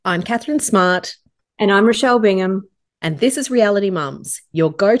I'm Catherine Smart, And I'm Rochelle Bingham. and this is Reality Mums,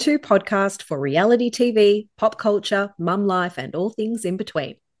 your go to podcast for reality TV, pop culture, mum life, and all things in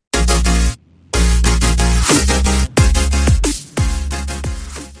between.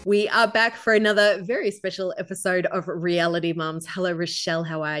 We are back for another very special episode of Reality Mums. Hello, Rochelle.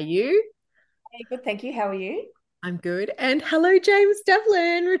 How are you? Hey, good, thank you. How are you? I'm good. And hello, James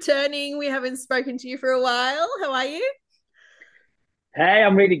Devlin, returning. We haven't spoken to you for a while. How are you? Hey,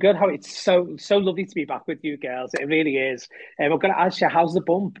 I'm really good. How it's so lovely to be back with you girls. It really is. I'm going to ask you, how's the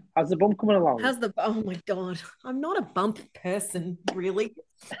bump? How's the bump coming along? Oh my God. I'm not a bump person, really.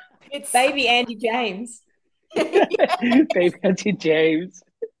 It's, Baby Andy James. Baby Auntie James.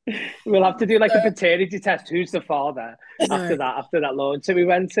 We'll have to do like a paternity test. Who's the father I know. after that launch that we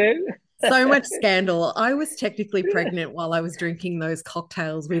went to? So much scandal. I was technically pregnant while I was drinking those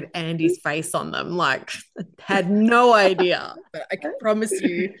cocktails with Andy's face on them. Like, had no idea, but I can promise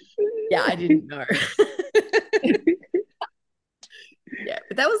you, yeah, I didn't know. Yeah,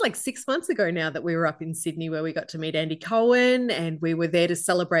 but that was like 6 months ago now that we were up in Sydney where we got to meet Andy Cohen and we were there to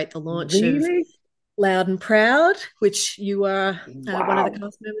celebrate the launch of Really? Loud and Proud, which you are one of the Wow.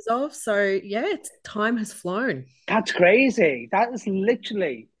 cast members of. So, yeah, time has flown. That's crazy. That is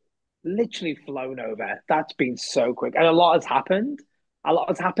literally flown over. That's been so quick. And a lot has happened. A lot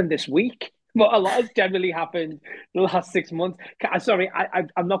has happened this week. But a lot has generally happened the last 6 months. Sorry,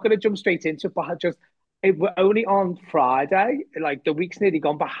 I'm not going to jump straight into it, but we're only on Friday. Like the week's nearly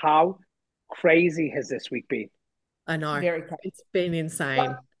gone, but how crazy has this week been? I know. Very crazy. It's been Like,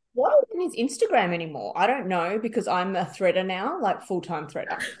 insane. what is Instagram anymore? I don't know because I'm a threader now, like full-time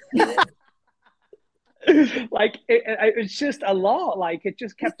threader. Like it's just a lot. Like it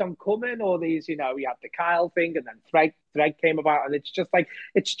just kept on coming. All these, you had the Kyle thing, and then thread came about, and it's just like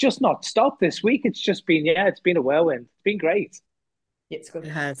it's just not stopped this week. It's just been it's been a whirlwind. It's been great. It's It good.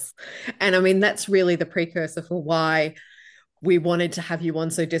 has. And I mean, that's really the precursor for why we wanted to have you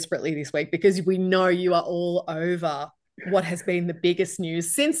on so desperately this week, because we know you are all over what has been the biggest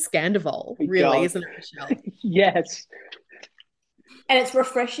news since Scandival, My really, God, isn't it, Michelle? yes, And it's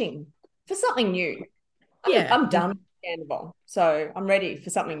refreshing for something new. Yeah, I'm done with Scandival, so I'm ready for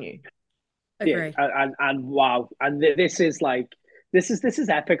something new. yeah, agree. and wow, and this is like this is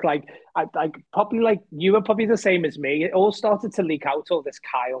epic. Like probably like you were probably the same as me. It all started to leak out all this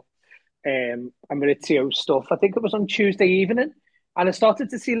Kyle and Maurizio stuff. I think it was on Tuesday evening. And I started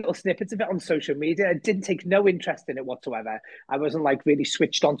to see little snippets of it on social media. I didn't take no interest in it whatsoever. I wasn't like really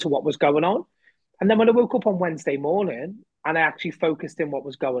switched on to what was going on. And then when I woke up on Wednesday morning and I actually focused in what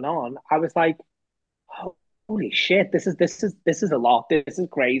was going on, I was like, holy shit, this is a lot. This is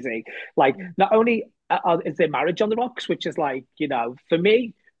crazy. Like not only is their marriage on the rocks, which is like, for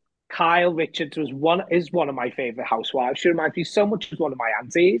me, Kyle Richards is one of my favorite housewives. She reminds me so much of one of my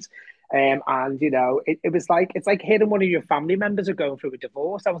aunties. And it was like it's like hearing one of your family members are going through a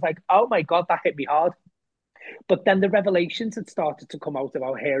divorce. I was like, oh my God, that hit me hard. But then the revelations had started to come out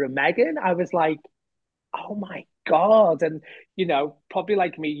about her and Meghan. I was like, oh my God. And probably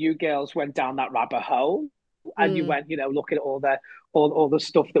like me, you girls went down that rabbit hole and you Mm. went, looking at all the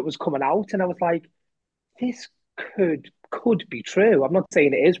stuff that was coming out. And I was like, this could be true. I'm not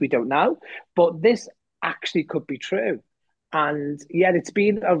saying it is, we don't know, but this actually could be true. And yeah, it's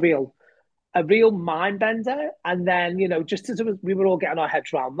been a real mind bender. And then, just as we were all getting our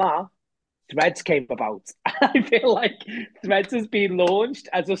heads around that, Threads came about. I feel like Threads has been launched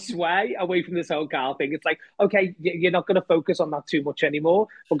as a sway away from this whole car thing. It's like, okay, you're not going to focus on that too much anymore.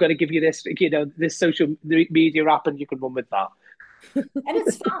 We're going to give you this social media app, and you can run with that. And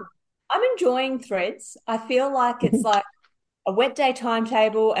it's fun. I'm enjoying Threads. I feel like it's like a wet day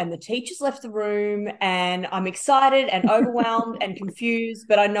timetable and the teacher's left the room and I'm excited and overwhelmed and confused,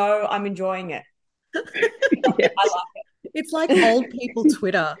 but I know I'm enjoying it. I Yes. like It's like it. old people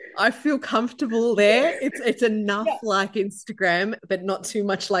Twitter. I feel comfortable there. It's enough Yeah. like Instagram, but not too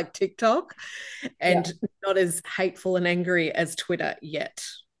much like TikTok, Yeah. and not as hateful and angry as Twitter yet.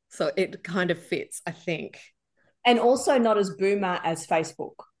 So it kind of fits, I think. And also not as boomer as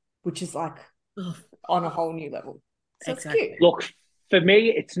Facebook, which is like Oh, on a whole new level. So it's cute. exactly. Look, for me,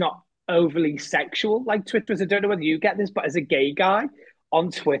 it's not overly sexual like Twitter is. I don't know whether you get this, but as a gay guy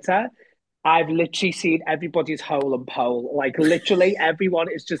on Twitter, I've literally seen everybody's hole and pole. Like literally, everyone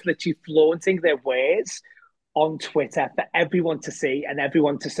is just literally flaunting their wares on Twitter for everyone to see and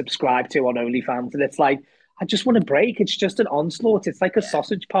everyone to subscribe to on OnlyFans. And it's like, I just want to break. It's just an onslaught. It's like a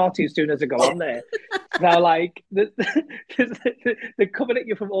sausage party as soon as I go on there. They're like, they're coming at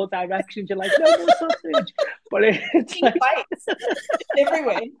you from all directions. You're like, no more sausage. But it's In your like, face. It's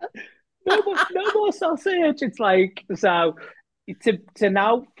everywhere. no more sausage. It's like, so to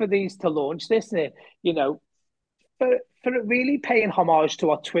now for these to launch this, you know, for really paying homage to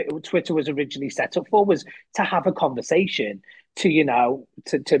what Twitter was originally set up for, was to have a conversation, to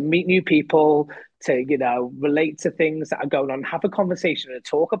to meet new people, to relate to things that are going on, have a conversation and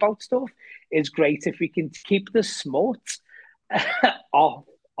talk about stuff. Is great. If we can keep the smut off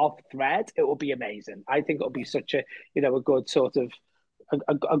thread, it will be amazing. I think it'll be such a good sort of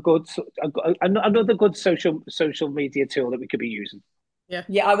a good another good social media tool that we could be using.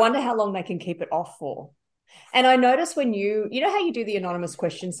 Yeah, I wonder how long they can keep it off for. And I notice when you know how you do the anonymous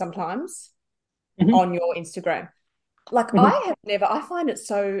questions sometimes on your Instagram. Like I find it's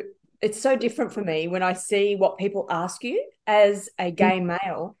so different for me when I see what people ask you as a gay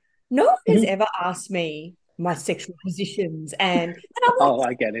male. No one has ever asked me my sexual positions, and I'm like, Oh,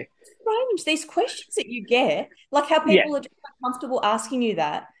 I get it. Strange, these questions that you get, like how Yeah. people are just comfortable asking you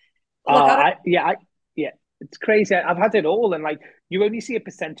that. Like Yeah, it's crazy. I've had it all, and like you only see a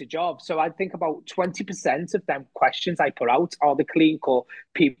percentage of. So I think about 20% of them questions I put out are the clean core.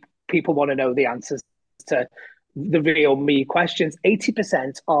 People want to know the answers to the real me questions.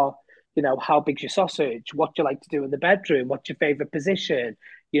 80% are, how big's your sausage? What do you like to do in the bedroom? What's your favorite position?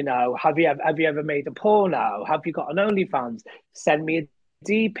 Have you ever made a porno? Have you got an OnlyFans? Send me a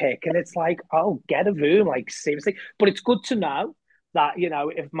D pic, and it's like, oh, get a room, like seriously. But it's good to know that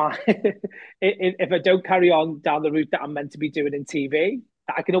if my if I don't carry on down the route that I'm meant to be doing in TV,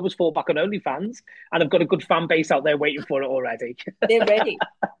 that I can always fall back on OnlyFans, and I've got a good fan base out there waiting for it already. they're ready.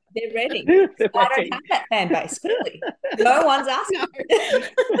 They're ready. They're I ready. don't have that fan base, clearly. No one's asking.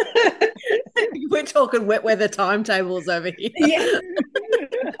 We're talking wet weather timetables over here. Yeah.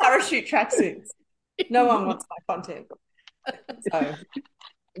 Parachute tracksuits. No one wants my content. So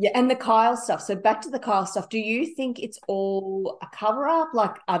yeah, and the Kyle stuff. So back to the Kyle stuff. Do you think it's all a cover up?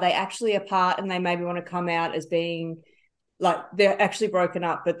 Like, are they actually apart and they maybe want to come out as being like they're actually broken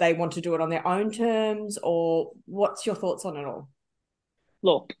up, but they want to do it on their own terms? Or what's your thoughts on it all?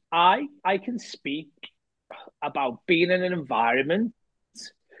 Look, I can speak about being in an environment.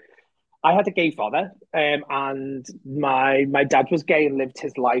 I had a gay father, and my dad was gay and lived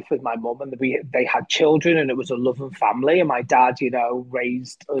his life with my mum, and they had children, and it was a loving family. And my dad,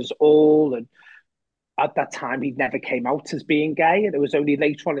 raised us all, and at that time, he never came out as being gay, and it was only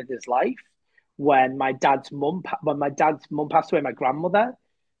later on in his life when my dad's mum passed away, my grandmother,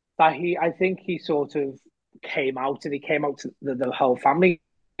 that I think he sort of came out, and he came out to the whole family.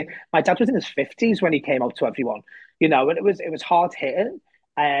 My dad was in his 50s when he came out to everyone, and it was hard hitting.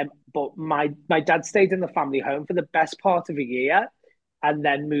 But my dad stayed in the family home for the best part of a year, and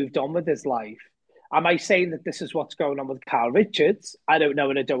then moved on with his life. Am I saying that this is what's going on with Carl Richards? I don't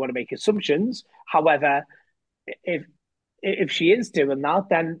know, and I don't want to make assumptions. However, if she is doing that,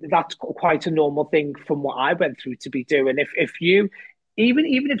 then that's quite a normal thing from what I went through to be doing. If you, even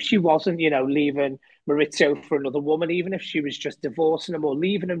if she wasn't, leaving Maurizio for another woman, even if she was just divorcing him or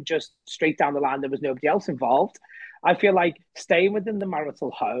leaving him just straight down the line, there was nobody else involved. I feel like staying within the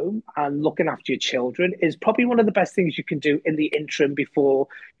marital home and looking after your children is probably one of the best things you can do in the interim before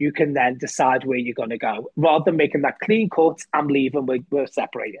you can then decide where you're going to go, rather than making that clean cut. I'm leaving. We're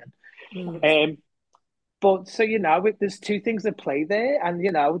separating. But so there's two things at play there, and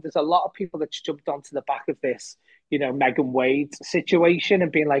there's a lot of people that jumped onto the back of this, Megan Wade situation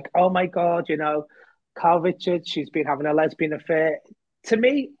and being like, oh my god, Carl Richards, she's been having a lesbian affair. To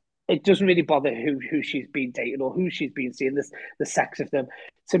me, it doesn't really bother who she's been dating or who she's been seeing, the sex of them.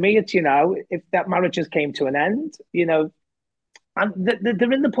 To me, it's if that marriage has came to an end, and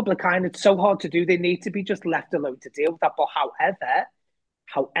they're in the public eye, and it's so hard to do. They need to be just left alone to deal with that. But however,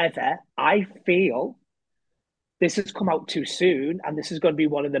 I feel this has come out too soon, and this is going to be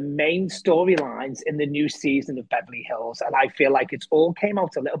one of the main storylines in the new season of Beverly Hills. And I feel like it's all came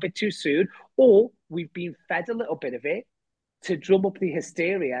out a little bit too soon, or we've been fed a little bit of it to drum up the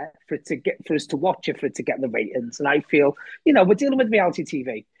hysteria for us to watch it, for it to get the ratings. And I feel, we're dealing with reality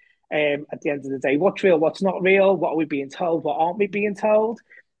TV. At the end of the day, what's real, what's not real, what are we being told, what aren't we being told?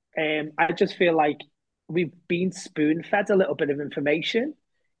 I just feel like we've been spoon fed a little bit of information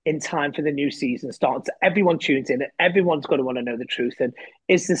in time for the new season starts. Everyone tunes in, and everyone's going to want to know the truth. And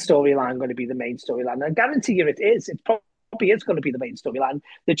is the storyline going to be the main storyline? And I guarantee you it is. It probably is going to be the main storyline.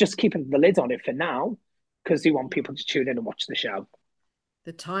 They're just keeping the lid on it for now because they want people to tune in and watch the show.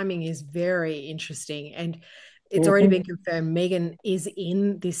 The timing is very interesting, and it's already been confirmed Megan is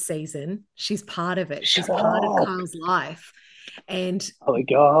in this season. She's part of it. She's part of Carl's life. And oh my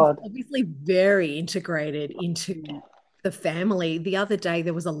God, obviously very integrated into the family. The other day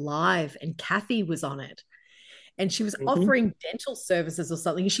there was a live and Kathy was on it, and she was offering dental services or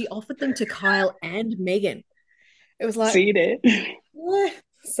something. She offered them to Kyle and Megan. It was like, Seen it. what?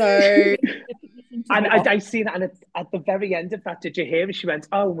 So And I seen it, and at the very end of that, did you hear it? She went,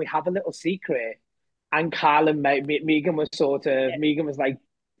 "Oh, and we have a little secret." And Carl and Megan was Megan was like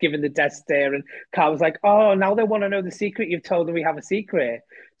giving the death stare, and Carl was like, "Oh, now they want to know the secret. You've told them we have a secret."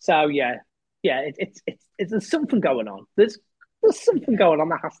 So yeah, there's something going on. There's something going on.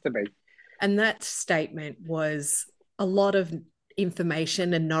 There has to be. and that statement was a lot of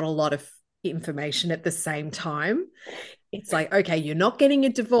information and not a lot of information at the same time. It's like, okay, you're not getting a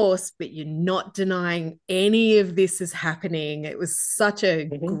divorce, but you're not denying any of this is happening. It was such a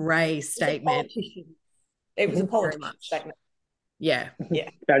gray statement. It was a Very politician much. statement. Yeah. Yeah.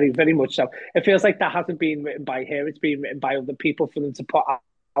 Very, very much so. It feels like that hasn't been written by her. It's been written by other people for them to put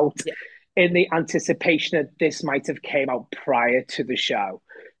out in the anticipation that this might have came out prior to the show.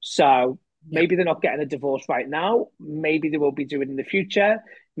 So maybe they're not getting a divorce right now. Maybe they will be doing it in the future.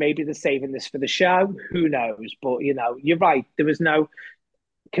 Maybe they're saving this for the show. Who knows? But, you're right. There was no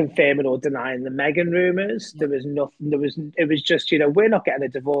confirming or denying the Meghan rumors. There was nothing. It was just, we're not getting a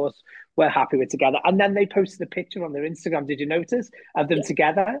divorce. We're happy we're together. And then they posted a picture on their Instagram. Did you notice of them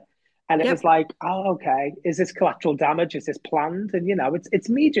together? And it was like, oh, okay. Is this collateral damage? Is this planned? And it's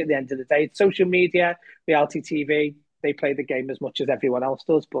media at the end of the day. It's social media, reality TV. They play the game as much as everyone else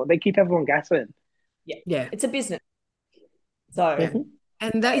does, but they keep everyone guessing. Yeah. It's a business. So,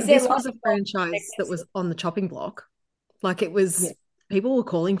 and this was a franchise that was on the chopping block. Like it was. People were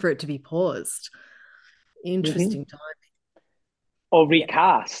calling for it to be paused. Interesting time. Or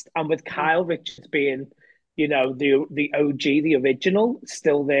recast. And with Kyle Richards being, the OG, the original,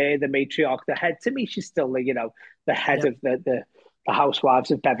 still there, the matriarch, the head. To me, she's still the head of the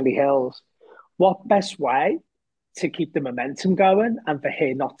housewives of Beverly Hills. What best way to keep the momentum going and for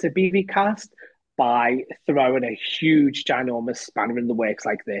her not to be recast by throwing a huge, ginormous spanner in the works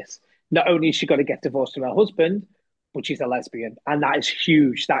like this? Not only is she got to get divorced from her husband, but she's a lesbian, and that is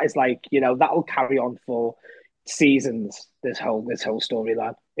huge. That is like, that will carry on for seasons. This whole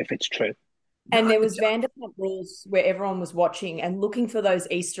storyline, if it's true. And there was Vanderpump Rules where everyone was watching and looking for those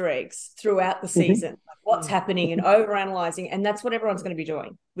Easter eggs throughout the season, like what's happening, and overanalyzing, and that's what everyone's going to be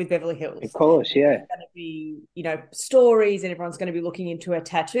doing with Beverly Hills. Of course, yeah. There's going to be, stories, and everyone's going to be looking into her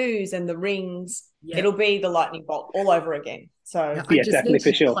tattoos and the rings. Yep. It'll be the lightning bolt all over again. So I just definitely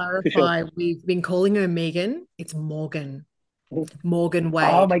need to clarify. We've been calling her Megan. It's Morgan. Morgan Wade.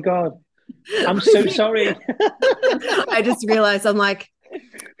 Oh my God. I'm so sorry. I just realized I'm like,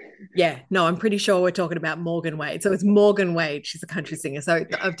 I'm pretty sure we're talking about Morgan Wade. So it's Morgan Wade. She's a country singer. So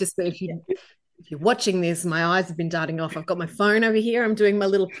I've just, if you're watching this, my eyes have been darting off. I've got my phone over here. I'm doing my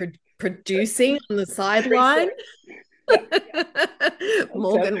little producing on the sideline.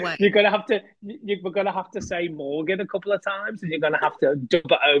 Morgan Wade. We're gonna have to say Morgan a couple of times, and you're gonna have to dub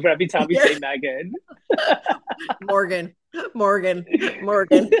it over every time we say Megan. Morgan. A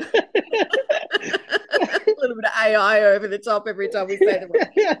little bit of AI over the top every time we say the word.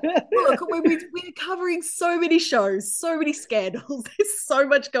 Look, we're covering so many shows, so many scandals. There's so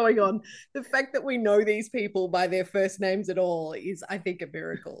much going on. The fact that we know these people by their first names at all is, I think, a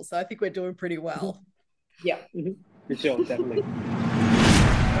miracle. So I think we're doing pretty well. Yeah. For sure, definitely.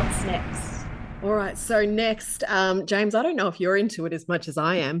 What's next? All right. So next, James, I don't know if you're into it as much as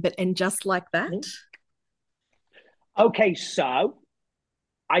I am, but And Just Like That. Okay, so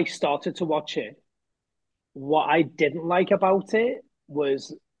I started to watch it. What I didn't like about it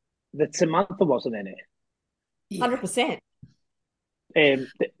was that Samantha wasn't in it. 100%.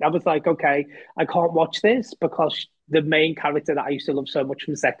 I was like, okay, I can't watch this because the main character that I used to love so much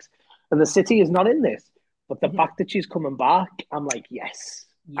from Sex and the City is not in this. But the fact that she's coming back, I'm like, yes,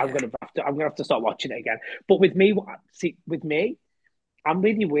 I'm gonna have to start watching it again. But with me, I'm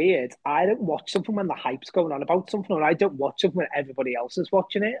really weird. I don't watch something when the hype's going on about something, or I don't watch something when everybody else is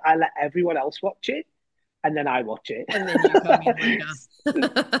watching it. I let everyone else watch it, and then I watch it. And then you come in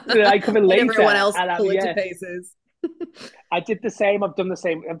later. Then I come in later. Everyone else pull it to pieces. I did the same. I've done the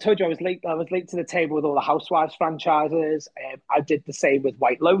same. I've told you I was late. I was late to the table with all the Housewives franchises. I did the same with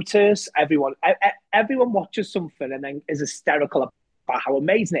White Lotus. Everyone watches something and then is hysterical about how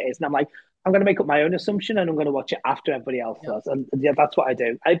amazing it is. And I'm like, I'm going to make up my own assumption and I'm going to watch it after everybody else does. And that's what I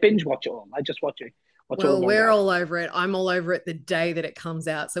do. I binge watch it all. I just watch it. Well, we're all over it. I'm all over it the day that it comes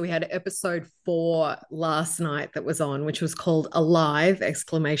out. So we had episode 4 last night that was on, which was called Alive! ! That's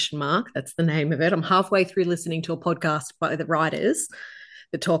the name of it. I'm halfway through listening to a podcast by the writers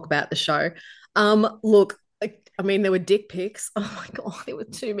that talk about the show. Look, I mean, there were dick pics. Oh my God, there were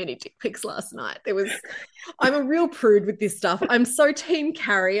too many dick pics last night. I'm a real prude with this stuff. I'm so team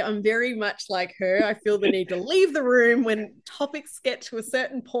Carrie. I'm very much like her. I feel the need to leave the room when topics get to a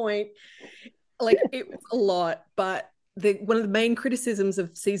certain point. like it was a lot, but one of the main criticisms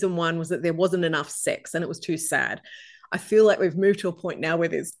of season one was that there wasn't enough sex and it was too sad. I feel like we've moved to a point now where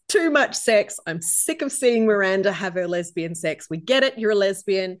there's too much sex. I'm sick of seeing Miranda have her lesbian sex. We get it, you're a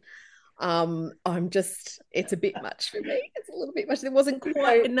lesbian. It's a bit much for me. It's a little bit much. There wasn't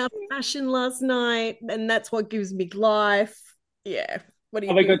quite enough fashion last night, and that's what gives me life. Yeah. What do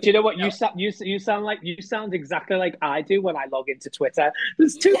you Oh my think? God, do you know what? You sound exactly like I do when I log into Twitter.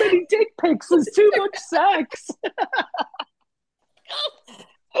 There's too many dick pics, there's too much sex.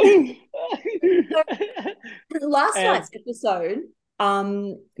 Last night's episode,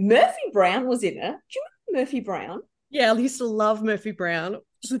 Murphy Brown was in it. Do you remember Murphy Brown? Yeah, I used to love Murphy Brown. It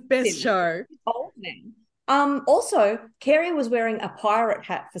was the best show. Old man. Also, Kerry was wearing a pirate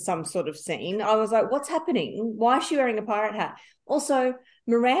hat for some sort of scene. I was like, what's happening? Why is she wearing a pirate hat? Also,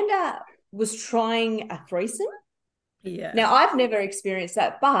 Miranda was trying a threesome. Yeah. Now, I've never experienced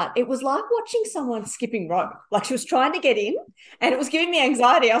that, but it was like watching someone skipping rope. Like she was trying to get in and it was giving me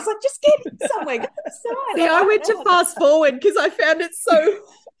anxiety. I was like, just get in somewhere. Go inside. See, I went to fast forward because I found it so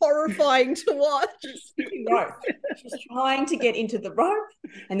horrifying to watch. Skipping rope. She was trying to get into the rope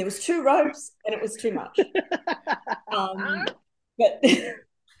and there was 2 ropes and it was too much. But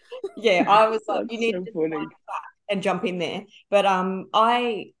yeah, I was like, That's you need so to funny. and jump in there. But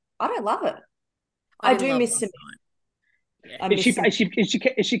I don't love it. I do miss some. Is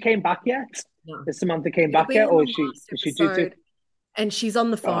she came back yet? No. Has Samantha came back yet, or is she due to? And she's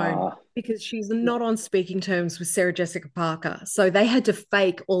on the phone because she's not on speaking terms with Sarah Jessica Parker, so they had to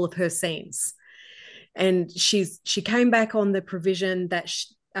fake all of her scenes. And she came back on the provision that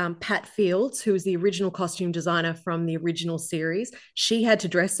Pat Fields, who was the original costume designer from the original series, she had to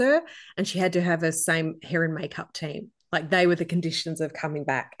dress her, and she had to have her same hair and makeup team. Like they were the conditions of coming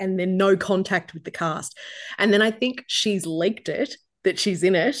back, and then no contact with the cast. And then I think she's leaked it that she's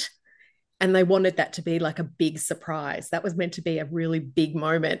in it, and they wanted that to be like a big surprise. That was meant to be a really big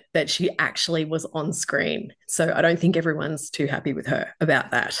moment that she actually was on screen. So I don't think everyone's too happy with her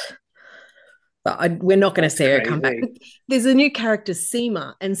about that. But we're not going to see her come back. There's a new character,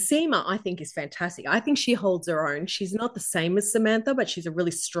 Seema, and Seema I think is fantastic. I think she holds her own. She's not the same as Samantha, but she's a really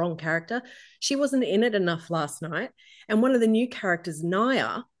strong character. She wasn't in it enough last night. And one of the new characters,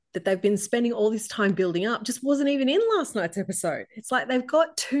 Naya, that they've been spending all this time building up, just wasn't even in last night's episode. It's like they've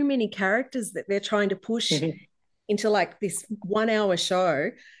got too many characters that they're trying to push into like this 1-hour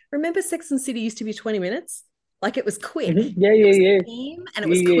show. Remember Sex and City used to be 20 minutes? Like it was quick. Yeah. And it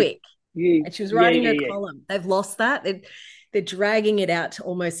was quick. Yeah. And she was writing her column. They've lost that. They're dragging it out to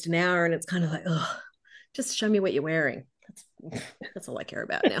almost an hour, and it's kind of like, oh, just show me what you're wearing. That's all I care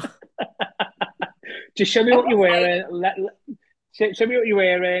about now. Just show me what you're wearing. Show me what you're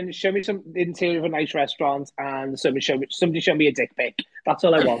wearing. Show me some interior of a nice restaurant, and somebody show me a dick pic. That's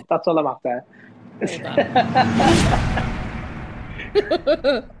all I want. That's all I'm after.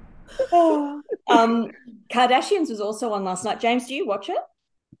 Kardashians was also on last night. James, do you watch it?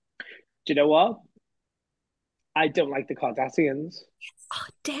 Do you know what? I don't like the Kardashians. Oh,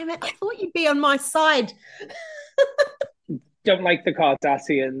 damn it. I thought you'd be on my side. Don't like the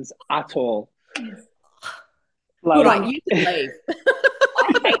Kardashians at all. Like, right, you can leave.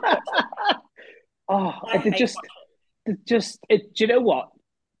 Do you know what?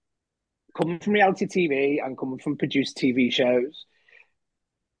 Coming from reality TV and coming from produced TV shows,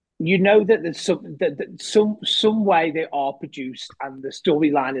 you know that there's some way they are produced, and the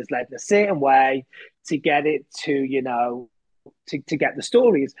storyline is led in a certain way to get it to to get the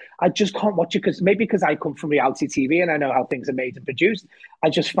stories. I just can't watch it because I come from reality TV and I know how things are made and produced. I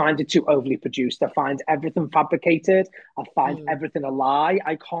just find it too overly produced. I find everything fabricated. I find everything a lie.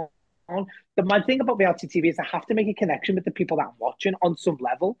 I can't. My thing about reality TV is I have to make a connection with the people that I'm watching on some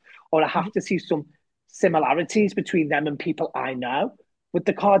level, or I have to see some similarities between them and people I know. With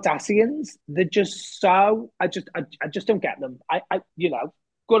the Kardashians, they're just so I just don't get them.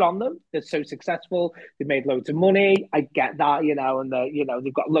 Good on them. They're so successful. They've made loads of money. I get that, and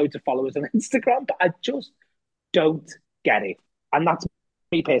they've got loads of followers on Instagram, but I just don't get it. And that's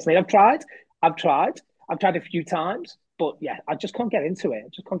me personally. I've tried a few times, but yeah, I just can't get into it. I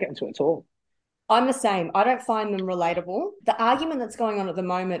just can't get into it at all. I'm the same. I don't find them relatable. The argument that's going on at the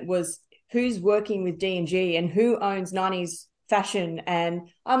moment was who's working with D&G and who owns 90s fashion. And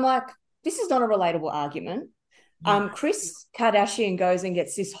I'm like, this is not a relatable argument. Kris Kardashian goes and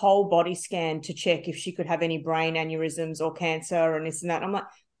gets this whole body scan to check if she could have any brain aneurysms or cancer and this and that. I'm like,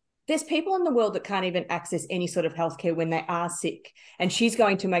 there's people in the world that can't even access any sort of healthcare when they are sick. And she's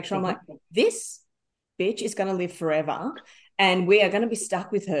going to make sure. I'm like, this bitch is going to live forever. And we are going to be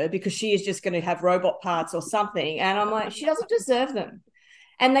stuck with her because she is just going to have robot parts or something. And I'm like, she doesn't deserve them.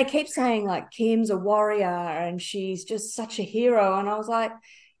 And they keep saying like Kim's a warrior and she's just such a hero. And I was like,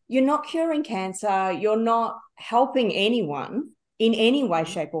 you're not curing cancer. You're not helping anyone in any way,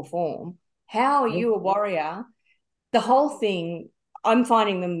 shape, or form. How are you a warrior? The whole thing, I'm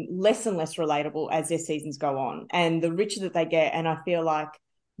finding them less and less relatable as their seasons go on. And the richer that they get, and I feel like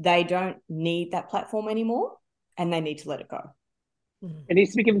they don't need that platform anymore and they need to let it go. It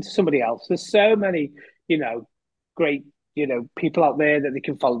needs to be given to somebody else. There's so many, great, people out there that they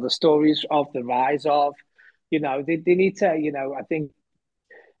can follow the stories of, the rise of. They need to,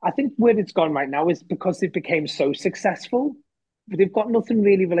 I think where it's gone right now is because they became so successful, they've got nothing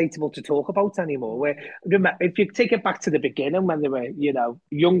really relatable to talk about anymore. Where if you take it back to the beginning when they were,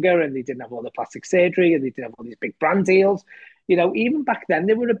 younger and they didn't have all the plastic surgery and they didn't have all these big brand deals, even back then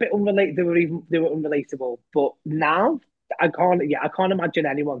they were a bit unrelated. They were unrelatable. But now I can't imagine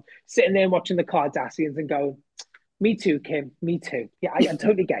anyone sitting there watching the Kardashians and going, "Me too, Kim. Me too." Yeah, I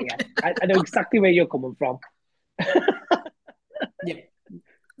totally get you. I know exactly where you're coming from. Yeah.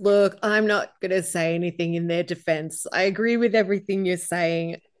 Look, I'm not going to say anything in their defense. I agree with everything you're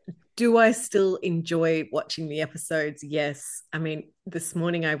saying. Do I still enjoy watching the episodes? Yes. I mean, this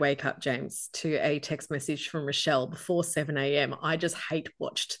morning I wake up, James, to a text message from Rochelle before 7 a.m. I just hate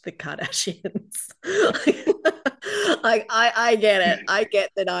watched the Kardashians. I get it. I get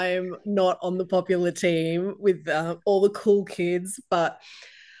that I am not on the popular team with all the cool kids, but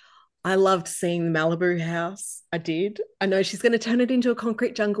I loved seeing the Malibu house. I did. I know she's going to turn it into a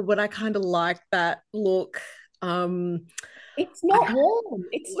concrete jungle, but I kind of like that look. It's not warm.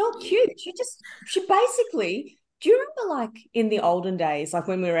 It's not cute. She basically, do you remember like in the olden days, like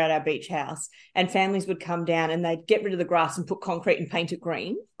when we were at our beach house and families would come down and they'd get rid of the grass and put concrete and paint it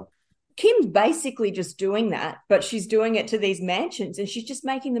green? Kim's basically just doing that, but she's doing it to these mansions and she's just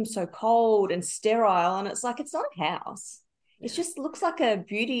making them so cold and sterile. And it's like, it's not a house. It just looks like a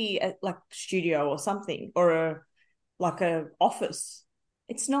beauty like studio or something, or a office.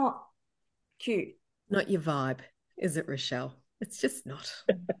 It's not cute. Not your vibe, is it, Rochelle? It's just not.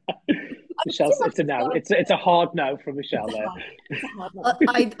 Michelle, it's a no. It's a hard no from Michelle there. It's a hard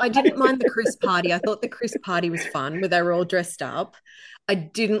no. I didn't mind the Chris party. I thought the Chris party was fun where they were all dressed up. I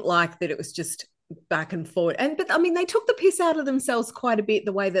didn't like that it was just back and forward. But I mean, they took the piss out of themselves quite a bit,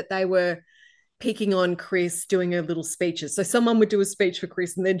 the way that they were picking on Chris, doing her little speeches. So someone would do a speech for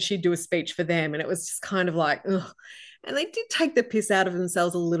Chris and then she'd do a speech for them. And it was just kind of like, ugh. And they did take the piss out of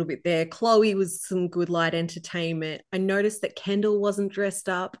themselves a little bit there. Chloe was some good light entertainment. I noticed that Kendall wasn't dressed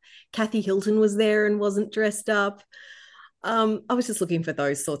up. Kathy Hilton was there and wasn't dressed up. I was just looking for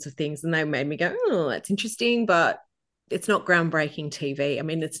those sorts of things and they made me go, oh, that's interesting, but it's not groundbreaking TV. I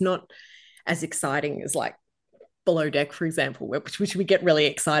mean, it's not as exciting as like Below Deck, for example, which we get really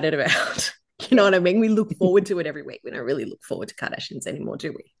excited about. You know what I mean? We look forward to it every week. We don't really look forward to Kardashians anymore,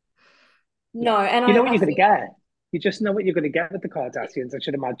 do we? No, and you know what you're going to get. You just know what you're going to get with the Kardashians. I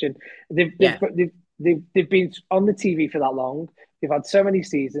should imagine they've been on the TV for that long. They've had so many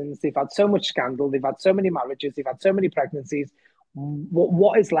seasons. They've had so much scandal. They've had so many marriages. They've had so many pregnancies.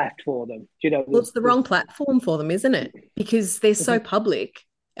 What is left for them? Well, it's the wrong platform for them, isn't it? Because they're so public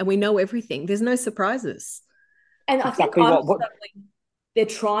and we know everything. There's no surprises. And I think they're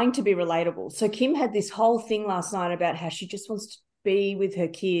trying to be relatable. So Kim had this whole thing last night about how she just wants to be with her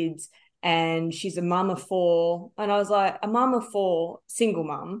kids and she's a mum of 4. And I was like, a mum of 4, single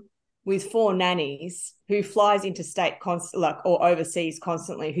mum with 4 nannies who flies interstate or overseas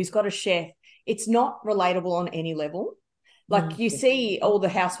constantly, who's got a chef. It's not relatable on any level. Like you see all the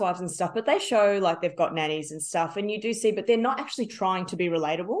housewives and stuff, but they show like they've got nannies and stuff. And you do see, but they're not actually trying to be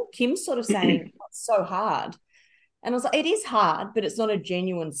relatable. Kim's sort of saying, it's so hard. And I was like, it is hard, but it's not a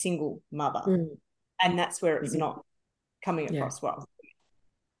genuine single mother. And that's where it's not coming across well.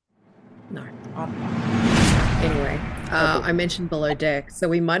 No. Anyway, I mentioned Below Deck, so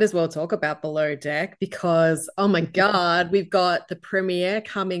we might as well talk about Below Deck because, oh my God, we've got the premiere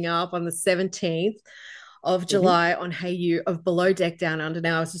coming up on the 17th of July on Hey You of Below Deck Down Under.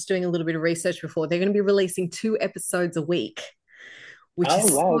 Now, I was just doing a little bit of research before. They're going to be releasing 2 episodes a week, which is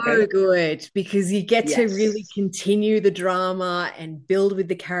so good because you get to really continue the drama and build with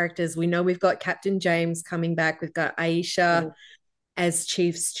the characters. We know we've got Captain James coming back. We've got Aisha as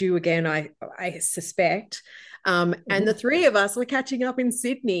Chief Stew again, I suspect. And the 3 of us were catching up in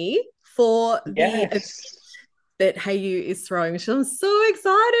Sydney for the event that Hey You is throwing, which I'm so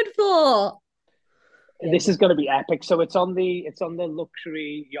excited for. This is going to be epic. So it's on the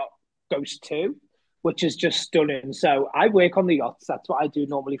luxury yacht Ghost 2, which is just stunning. So I work on the yachts. That's what I do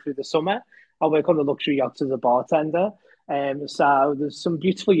normally through the summer. I work on the luxury yachts as a bartender. So there's some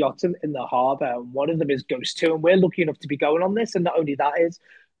beautiful yachts in the harbour, and one of them is Ghost 2, and we're lucky enough to be going on this. And not only that is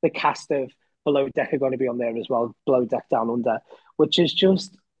the cast of Below Deck are going to be on there as well, Below Deck Down Under, which is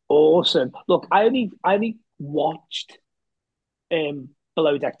just awesome. Look, I only watched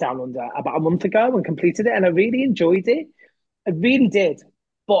Below Deck Down Under about a month ago and completed it, and I really enjoyed it. I really did.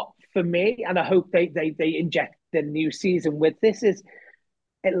 But for me, and I hope they inject the new season with this, is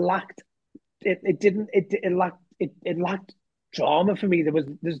it lacked it didn't it lacked drama for me.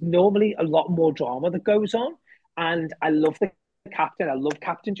 There's normally a lot more drama that goes on, and I love the captain. I love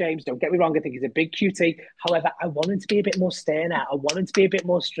Captain James. Don't get me wrong. I think he's a big cutie. However, I want him to be a bit more sterner. I want him to be a bit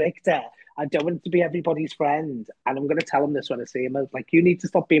more stricter. I don't want him to be everybody's friend. And I'm going to tell him this when I see him. I was like, you need to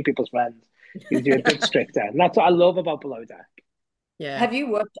stop being people's friends. You need to be a bit stricter. And that's what I love about Below Deck. Yeah. Have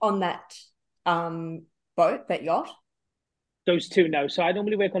you worked on that boat, that yacht? Those two, no. So I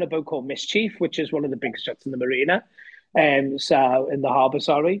normally work on a boat called Mischief, which is one of the biggest yachts in the marina. So in the harbour,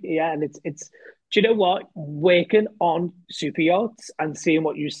 sorry. Yeah, and it's do you know what? Working on super yachts and seeing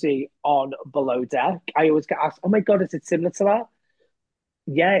what you see on Below Deck, I always get asked, oh my God, is it similar to that?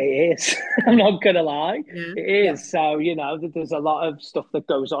 Yeah, it is. I'm not gonna lie. Yeah. It Yeah. is. So, there's a lot of stuff that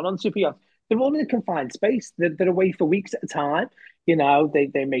goes on super yachts. They're all in a confined space. They're away for weeks at a time.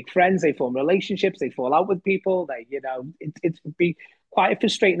 They make friends, they form relationships, they fall out with people. It would be quite a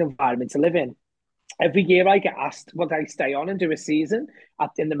frustrating environment to live in. Every year I get asked would I stay on and do a season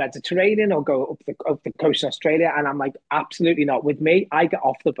in the Mediterranean or go up the coast of Australia, and I'm like, absolutely not. With me, I get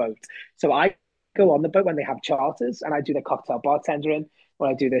off the boat, so I go on the boat when they have charters, and I do the cocktail bartendering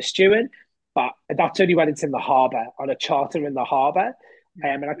when I do the stewing. But that's only when it's in the harbour on a charter in the harbour,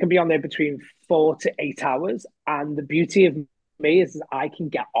 and I can be on there between 4 to 8 hours. And the beauty of me is I can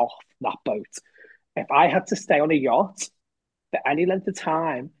get off that boat. If I had to stay on a yacht for any length of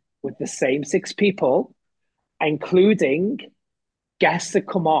time with the same six people, including guests that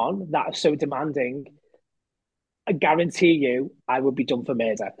come on that are so demanding, I guarantee you I would be done for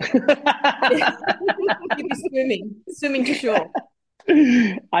murder. You'd be swimming to shore.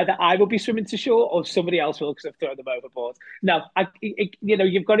 Either I will be swimming to shore or somebody else will because I've thrown them overboard. No,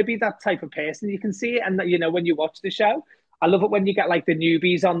 you've got to be that type of person. You can see it, and when you watch the show, I love it when you get like the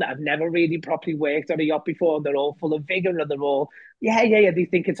newbies on that have never really properly worked on a yacht before, and they're all full of vigor and they're all yeah. They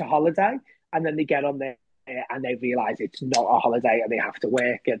think it's a holiday, and then they get on there and they realize it's not a holiday and they have to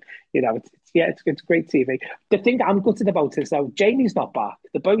work. And it's great TV. The thing I'm gutted about is though Jamie's not back.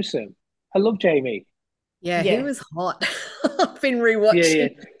 The bosun. I love Jamie. Yeah, he Yeah. was hot. I've been Yeah,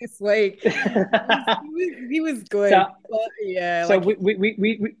 rewatching this week. yeah. He was good. So, But yeah, so like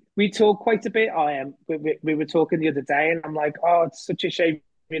we talk quite a bit. I am. We were talking the other day, and I'm like, oh, it's such a shame.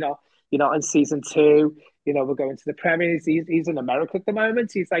 You're not in season two. We're going to the premieres. He's in America at the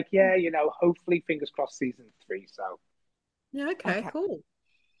moment. He's like, yeah, hopefully, fingers crossed, season three. So, yeah, okay, Okay. cool.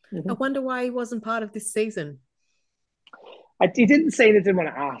 I mhm. wonder why he wasn't part of this season. He didn't say they didn't want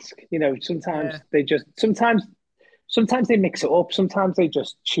to ask. Yeah. Sometimes they mix it up. Sometimes they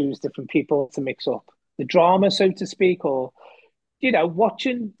just choose different people to mix up the drama, so to speak, or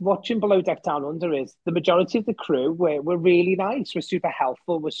watching Below Deck Down Under is the majority of the crew were really nice. We're super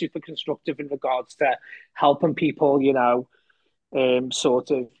helpful. We're super constructive in regards to helping people,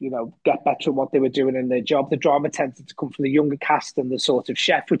 sort of, get better at what they were doing in their job. The drama tended to come from the younger cast and the sort of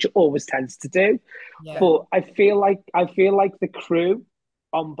chef, which it always tends to do. Yeah. But I feel like the crew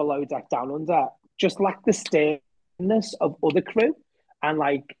on Below Deck Down Under just lack the sternness of other crew, and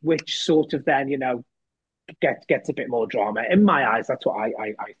like which sort of then gets a bit more drama in my eyes. That's what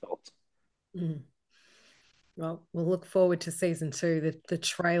I thought. Mm. Well, we'll look forward to season two. The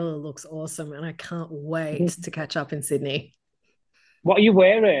trailer looks awesome, and I can't wait Mhm. to catch up in Sydney. What are you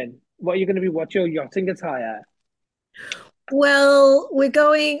wearing? What are you going to be? What's your yachting attire? Well, we're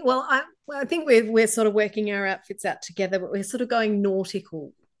going. I think we're sort of working our outfits out together, but we're sort of going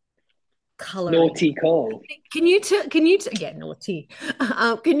nautical coloring. Nautical. Yeah, naughty.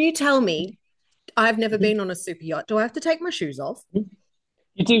 Can you tell me? I've never Mhm. been on a super yacht. Do I have to take my shoes off?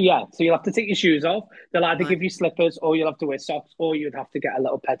 You do, yeah. So you'll have to take your shoes off. They'll either Right. give you slippers, or you'll have to wear socks, or you'd have to get a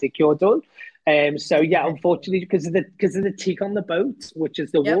little pedicure done. So yeah, Okay. unfortunately, because of the teak on the boat, which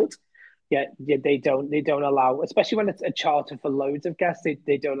is the Yep. wood, yeah, they don't allow, especially when it's a charter for loads of guests,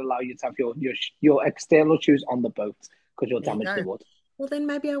 they don't allow you to have your external shoes on the boat because you'll There you damage the go. wood. Well, then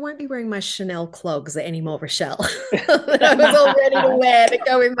maybe I won't be wearing my Chanel clogs anymore, Rochelle, that I was all ready to wear to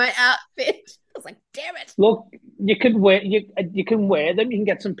go in my outfit. I was like, damn it. Look, you can wear them. You can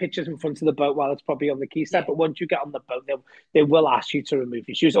get some pictures in front of the boat while it's probably on the quay Yeah. set. But once you get on the boat, they will ask you to remove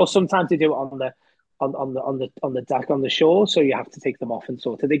your shoes. Or sometimes they do it on the deck on the shore, so you have to take them off and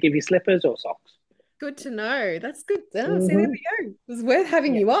sort of. They give you slippers or socks. Good to know. That's good. Oh, see, there Mm-hmm. we go. It was worth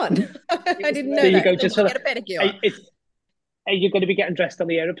having Yeah, you on. it I was didn't worth There know you that. go. Still Just might sort get of, a pedicure. are you going to be getting dressed on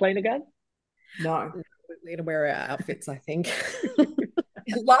the aeroplane again? no. We're gonna wear our outfits, I think.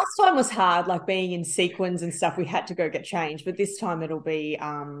 Last time was hard, like being in sequins and stuff. We had to go get changed, but this time it'll be.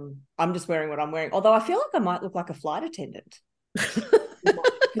 I'm just wearing what I'm wearing. Although I feel like I might look like a flight attendant.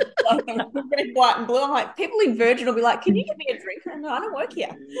 Like red, white, and blue. I'm like, people in Virgin will be like, "Can you get me a drink?" And I don't work here.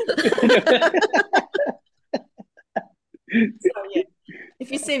 So yeah,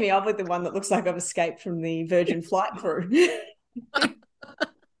 if you see me, I'll be the one that looks like I've escaped from the Virgin flight crew.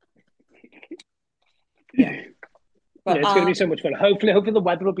 Yeah, Yeah, but it's going to be so much fun. Hopefully the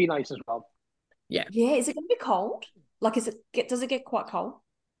weather will be nice as well. Yeah. yeah, is it going to be cold? Like, does it get quite cold?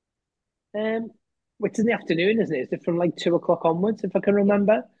 Um, it's in the afternoon, isn't it? Is it from like 2 o'clock onwards, if I can Yeah,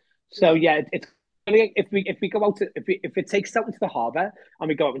 remember? So yeah. yeah, it's if we go out if it takes us out into the harbour and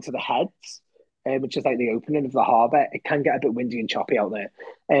we go out into the heads, which is like the opening of the harbour, it can get a bit windy and choppy out there.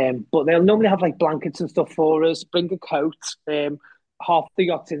 But they'll normally have like blankets and stuff for us. Bring a coat. Half the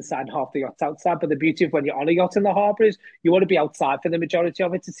yacht's inside, half the yacht's outside. But the beauty of when you're on a yacht in the harbour is you want to be outside for the majority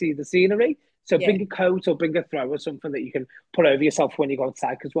of it to see the scenery. So Yeah. bring a coat or bring a throw or something that you can put over yourself when you go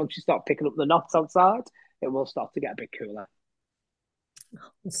outside. Because once you start picking up the knots outside, it will start to get a bit cooler.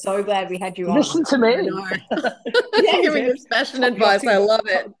 So glad we had you on. Listen to I me. know. Yeah. Giving Tips, this fashion top advice. I yachting, love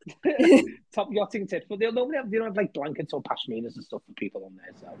it. top yachting tips. But they'll normally have, they don't have like blankets or pashminas and stuff for people on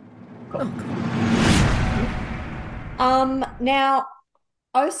there. So Cool. Oh, cool. Now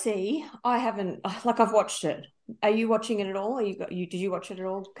OC, I haven't like I've watched it. Are you watching it at all? Did you watch it at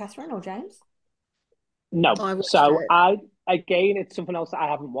all, Catherine or James? no. I watched So it. I again, it's something else that I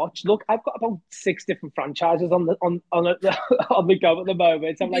haven't watched. Look, I've got about 6 different franchises on on the go at the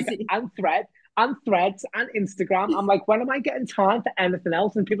moment. I'm like, Busy. and threads and Instagram. I'm like, when am I getting time for anything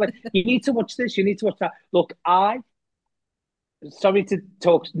else? And people are like, you need to watch this, you need to watch that. Look, I sorry to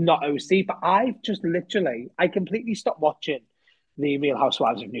talk not OC, but I've just literally I completely stopped watching the Real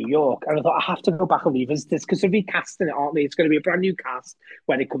Housewives of New York, and I thought I have to go back and revisit this because they're recasting it, aren't they? It's going to be a brand new cast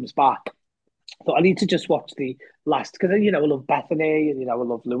when it comes back. I thought I need to just watch the last because I love Bethany and I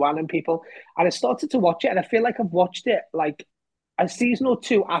love Luann and people, and I started to watch it, and I feel like I've watched it like a season or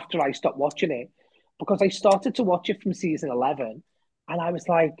two after I stopped watching it because I started to watch it from season 11, and I was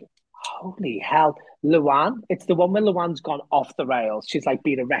like, holy hell, Luann! It's the one where Luann's gone off the rails. She's like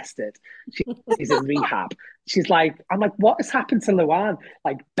been arrested. She's in rehab. She's like, I'm like, what has happened to Luann?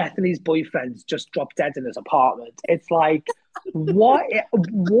 Like Bethany's boyfriend's just dropped dead in his apartment. It's like, what?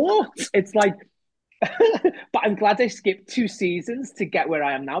 What? It's like, but I'm glad I skipped 2 seasons to get where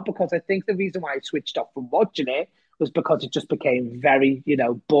I am now because I think the reason why I switched off from watching it was because it just became very,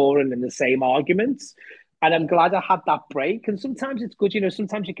 boring and the same arguments. And I'm glad I had that break. And sometimes it's good,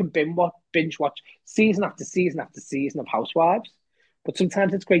 sometimes you can binge watch season after season after season of Housewives. But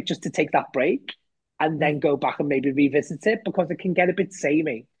sometimes it's great just to take that break and then go back and maybe revisit it because it can get a bit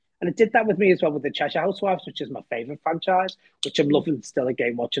samey. And it did that with me as well with the Cheshire Housewives, which is my favorite franchise, which I'm loving still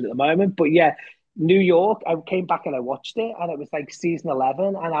again watching at the moment. But yeah, New York, I came back and I watched it, and it was like season 11,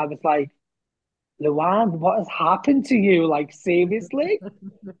 and I was like, Luann, what has happened to you? Like, seriously? Not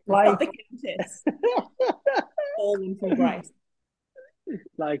Like, the Countess. Falling from grace.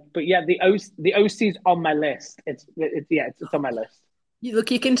 but yeah, the OC's on my list. It's on my list.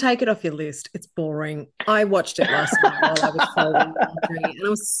 Look, you can take it off your list. It's boring. I watched it last night while I was folding laundry, and I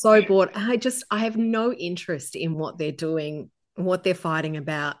was so bored. I have no interest in what they're doing, what they're fighting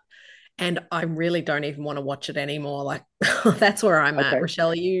about. And I really don't even want to watch it anymore. Like, that's where I'm at. Okay. Rochelle,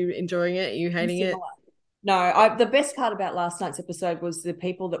 are you enjoying it? Are you I'm hating it? similar. No, the best part about last night's episode was the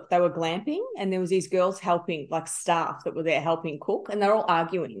people that they were glamping, and there was these girls helping, like staff that were there helping cook, and they're all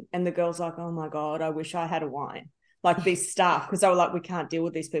arguing. And the girls like, "Oh my god, I wish I had a wine." Like these staff, because they were like, "We can't deal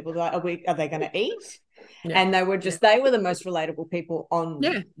with these people." They're like, are they going to eat? Yeah. And they were the most relatable people on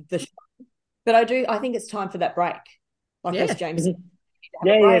Yeah. the show. But I think it's time for that break. Like as Yeah. James said, have a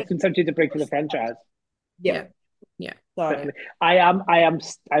Yeah. break. Sometimes you need to break for the franchise. Yeah. Yeah. So Definitely.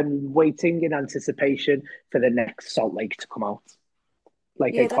 I'm waiting in anticipation for the next Salt Lake to come out.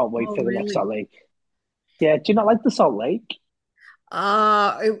 Like, I yeah, can't wait Oh, for the next really? Salt Lake. Yeah, do you not like the Salt Lake?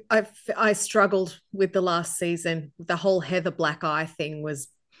 I struggled with the last season. The whole Heather Black Eye thing was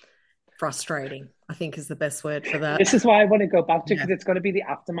frustrating, I think is the best word for that. This is why I want to go back to Yeah. because it's going to be the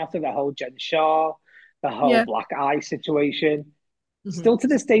aftermath of the whole Jen Shaw, the whole Yeah. black eye situation. Mhm. Still to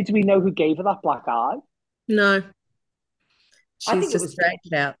this day, do we know who gave her that black eye? No, I she's think it just was Jen. dragged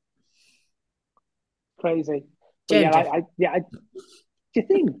it out. Crazy. But Jen yeah, Devlin. do you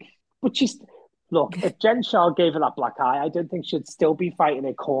think? But she's Look, if Jen Shaw gave her that black eye, I don't think she'd still be fighting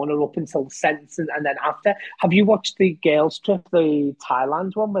a corner up until the sentence and then after. Have you watched the girls' trip, the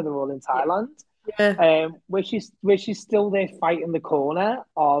Thailand one, where they're all in Yeah. Thailand? Yeah. Where she's still there fighting the corner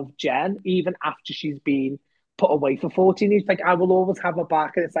of Jen, even after she's been put away for 14 years. Like, I will always have her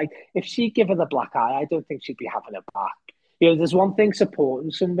back. And it's like, if she give her the black eye, I don't think she'd be having her back. There's one thing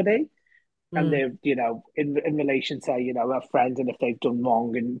supporting somebody and Mm. they're, in relation to, a friend and if they've done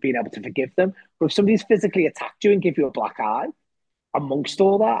wrong and being able to forgive them. But if somebody's physically attacked you and give you a black eye amongst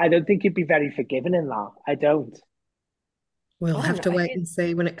all that, I don't think you'd be very forgiving in that. I don't. We'll I don't have know. to wait and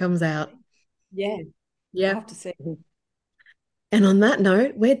see when it comes out. Yeah, we'll Yeah. have to see. And on that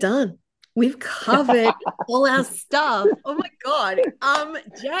note, we're done. We've covered all our stuff. Oh my God.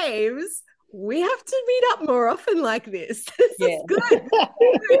 James, we have to meet up more often like this. This Yeah. is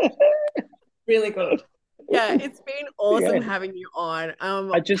good. Really good. Yeah, it's been awesome Yeah. having you on.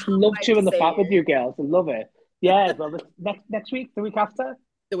 I just Can't love wait chewing to the see fat with you you girls. I love it. Yeah, well, next week, the week after?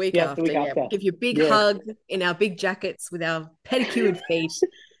 the week Yeah, the after. week Yeah, after. we'll give you a big Yeah. hug in our big jackets with our pedicured feet.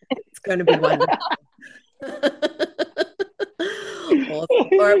 It's going to be wonderful. Awesome.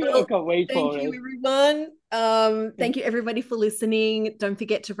 All right, I well, can't wait thank for you, it. everyone. Thank you, everybody, for listening. Don't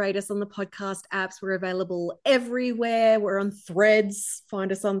forget to rate us on the podcast apps. We're available everywhere. We're on Threads.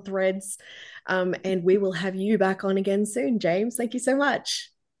 Find us on Threads. And we will have you back on again soon, James. Thank you so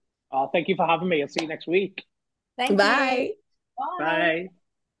much. Thank you for having me. I'll see you next week. Thank Bye. you. Bye.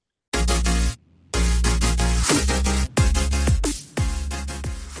 Bye.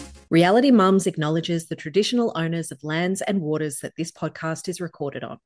 Reality Mums acknowledges the traditional owners of lands and waters that this podcast is recorded on.